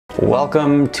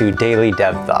Welcome to Daily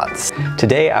Dev Thoughts.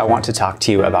 Today I want to talk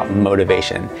to you about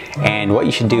motivation and what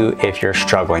you should do if you're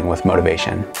struggling with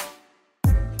motivation.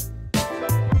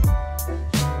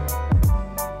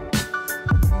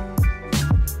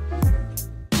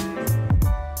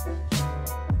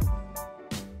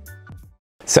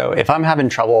 So if I'm having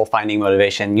trouble finding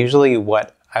motivation, usually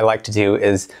what I like to do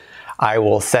is I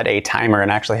will set a timer, and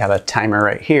actually have a timer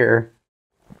right here.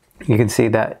 You can see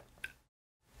that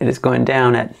it is going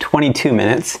down at 22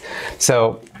 minutes.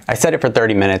 So I set it for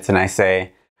 30 minutes and I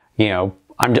say, I'm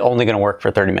only gonna work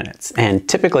for 30 minutes. And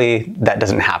typically that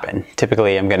doesn't happen.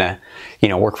 Typically I'm gonna,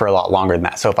 work for a lot longer than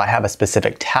that. So if I have a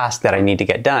specific task that I need to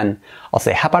get done, I'll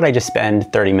say, how about I just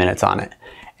spend 30 minutes on it?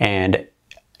 And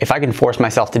if I can force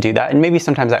myself to do that, and maybe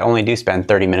sometimes I only do spend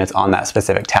 30 minutes on that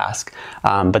specific task,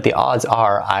 but the odds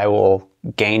are I will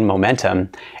gain momentum,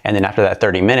 and then after that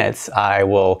 30 minutes, I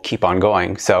will keep on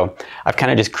going. So I've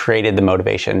kind of just created the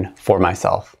motivation for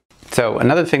myself. So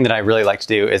another thing that I really like to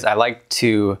do is I like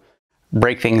to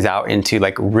break things out into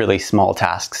like really small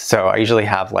tasks. So I usually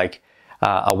have like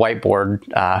a whiteboard,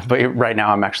 but right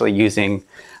now I'm actually using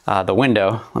the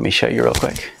window. Let me show you real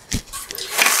quick.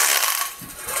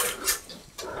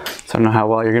 So I don't know how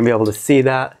well you're gonna be able to see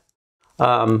that.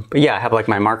 But yeah, I have like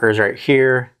my markers right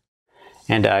here,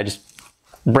 and I just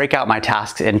break out my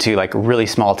tasks into like really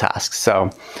small tasks. So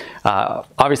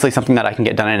obviously something that I can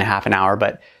get done in a half an hour,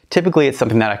 but typically it's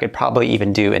something that I could probably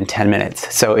even do in 10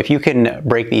 minutes. So if you can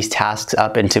break these tasks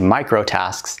up into micro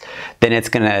tasks, then it's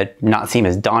gonna not seem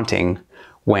as daunting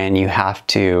when you have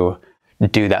to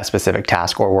do that specific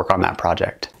task or work on that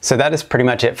project. So that is pretty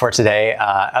much it for today.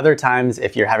 Other times,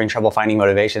 if you're having trouble finding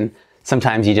motivation,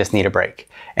 sometimes you just need a break.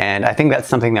 And I think that's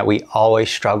something that we always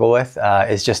struggle with,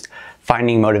 is just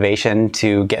finding motivation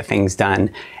to get things done.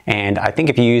 And I think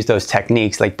if you use those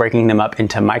techniques, like breaking them up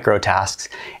into micro tasks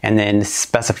and then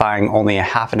specifying only a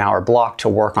half an hour block to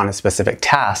work on a specific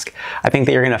task, I think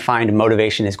that you're gonna find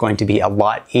motivation is going to be a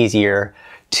lot easier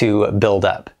to build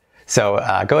up. So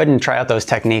go ahead and try out those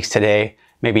techniques today,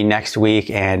 maybe next week,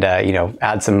 and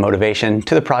add some motivation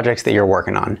to the projects that you're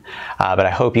working on. But I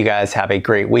hope you guys have a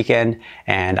great weekend,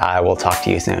 and I will talk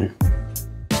to you soon.